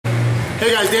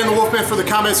Hey guys, DanTheWolfman for the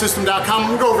CombatSystem.com.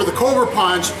 We'll go over the Cobra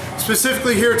punch,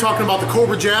 specifically here talking about the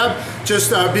Cobra jab,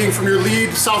 just being from your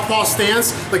lead southpaw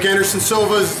stance, like Anderson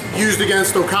Silva's used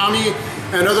against Okami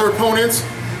and other opponents,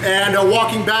 and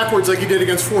walking backwards like he did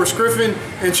against Forrest Griffin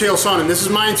and Chael Sonnen. This is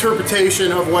my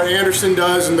interpretation of what Anderson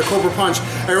does in the Cobra punch.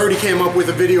 I already came up with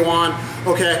a video on.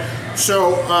 Okay,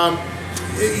 so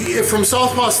from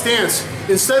southpaw stance,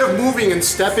 instead of moving and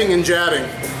stepping and jabbing,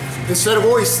 instead of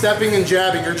always stepping and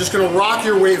jabbing, you're just going to rock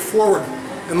your weight forward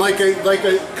and like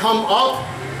a come up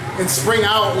and spring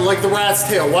out like the rat's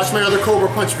tail. Watch my other Cobra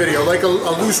punch video, like a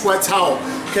loose wet towel.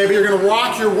 Okay, but you're going to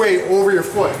rock your weight over your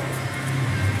foot.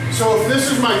 So if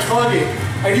this is my target,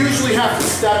 I usually have to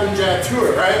step and jab to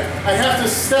it, right? I have to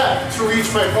step to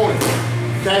reach my opponent.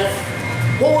 Okay.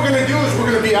 What we're going to do is we're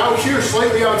going to be out here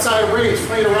slightly outside of range,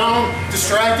 playing around,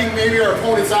 distracting maybe our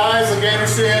opponent's eyes like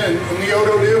Anderson and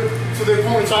Lyoto do. So the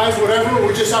opponent's eyes, whatever,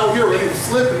 we're just out here ready to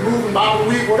slip and move and bob and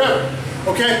weave, whatever.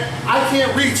 Okay? I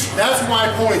can't reach. That's what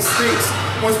my opponent thinks.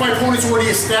 Once my opponent's already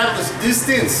established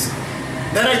distance,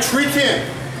 then I trick him.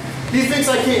 He thinks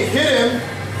I can't hit him.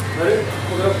 Ready?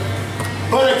 Hold it up.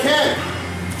 But I can.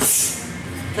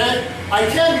 Okay? I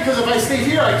can because if I stay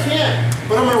here, I can't.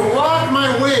 But I'm going to rock my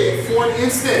weight for an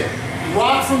instant.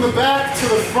 Rock from the back to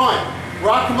the front.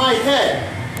 Rock my head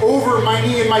over my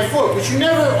knee and my foot, which you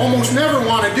almost never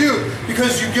want to do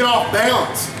because you get off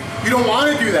balance. You don't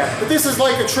want to do that. But this is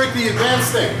like a trick, the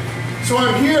advanced thing. So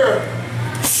I'm here.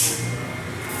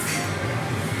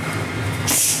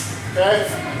 Okay?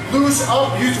 Loose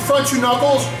up, use the front two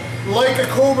knuckles like a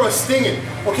cobra stinging.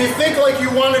 Okay, think like you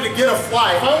wanted to get a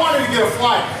fly. If I wanted to get a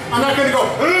fly, I'm not going to go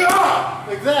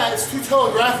like that. It's too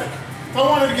telegraphic. If I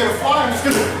wanted to get a fly, I'm just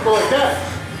going to go like that.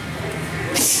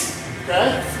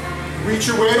 Okay? Reach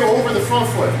your weight over the front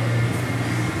foot.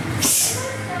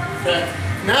 Okay?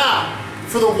 Now,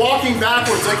 for the walking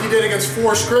backwards like he did against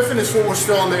Forrest Griffin, his foot was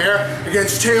still in the air.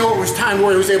 Against Chael, it was time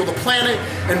where he was able to plant it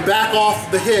and back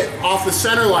off the hit, off the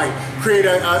center line, create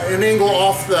an angle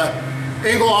off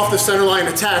the center line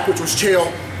attack, which was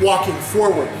Chael walking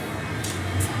forward.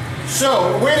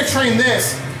 So, the way to train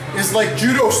this is like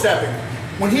judo stepping.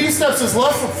 When he steps his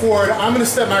left foot forward, I'm going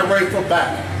to step my right foot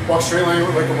back. Walk straight line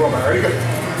like a robot. Ready? Go.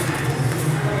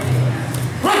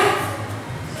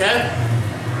 Okay?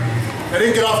 I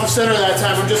didn't get off the center that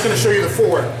time. I'm just going to show you the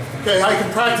forward. Okay, how you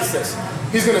can practice this.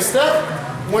 He's going to step.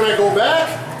 When I go back,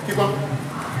 keep on.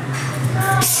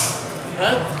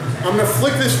 Okay? I'm going to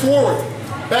flick this forward.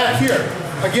 Back here.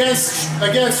 Against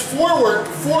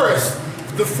Forrest,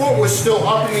 the foot was still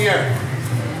up in the air.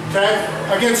 Okay?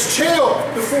 Against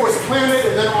Chael, the foot was planted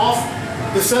and then off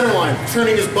the center line,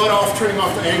 turning his butt off, turning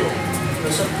off the angle.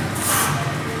 Listen.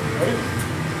 Ready?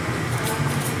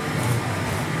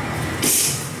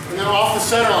 And then off the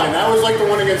center line. That was like the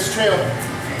one against Chael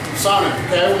Sonnen.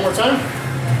 Okay, one more time.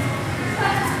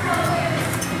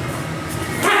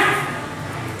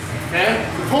 Okay?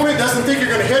 The opponent doesn't think you're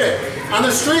going to hit it. On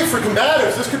the street for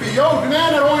combatives, this could be, yo,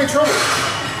 man, I don't want any trouble.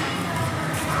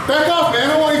 Back off, man,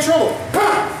 I don't want any trouble.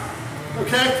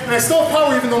 Okay? And I still have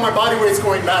power even though my body weight's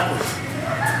going backwards.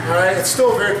 Alright? It's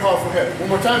still a very powerful hit. One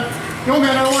more time. No,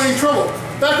 man, I don't want any trouble.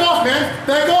 Back off, man.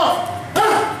 Back off.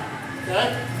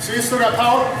 Okay? So you still got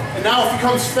power. And now if he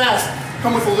comes fast,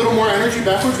 come with a little more energy.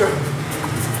 Backwards, go.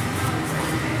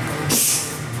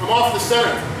 I'm off the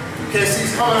center. Okay, so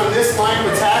he's coming on this line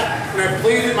of attack, and I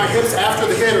bladed my hips after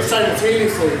the hit or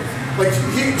simultaneously. Like,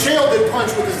 Chael did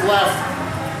punch with his left.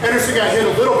 Anderson got hit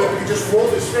a little bit, but he just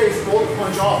rolled his face, rolled the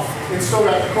punch off, and still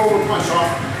got the Cobra punch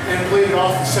off, and bladed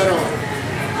off the center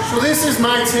line. So this is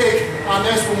my take on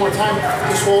this one more time.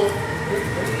 Just hold.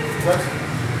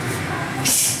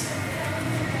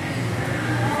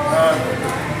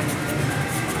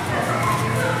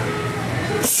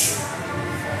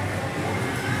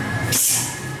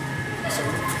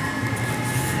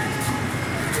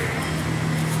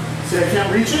 See, I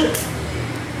can't reach it,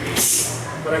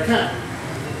 but I can.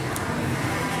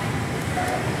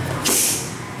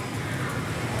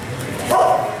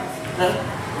 Okay.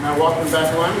 Now walk in the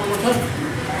back line one more time.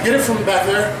 Get it from back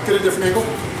there. Get a different angle.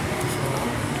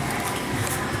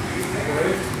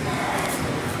 Ready?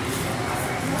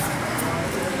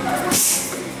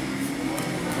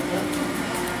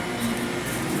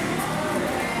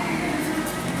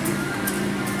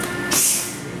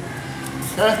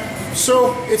 Okay.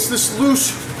 So it's this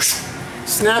loose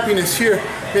snappiness here.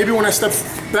 Maybe when I step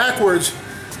backwards,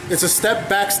 it's a step,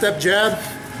 back step jab,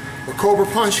 or Cobra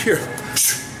punch here.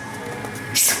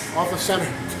 Off the center. So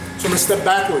I'm going to step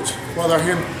backwards while our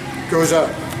hand goes up.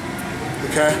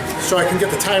 Okay? So I can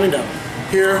get the timing down.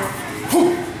 Here,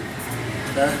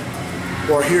 okay?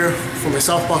 Or here for my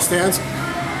southpaw stance.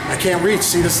 I can't reach.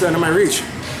 See, this is the end of my reach.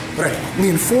 But I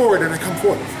lean forward and I come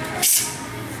forward.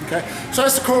 Okay, so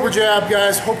that's the Cobra jab,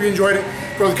 guys. Hope you enjoyed it.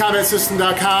 Go to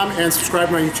theCombatSystem.com and subscribe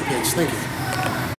to my YouTube page. Thank you.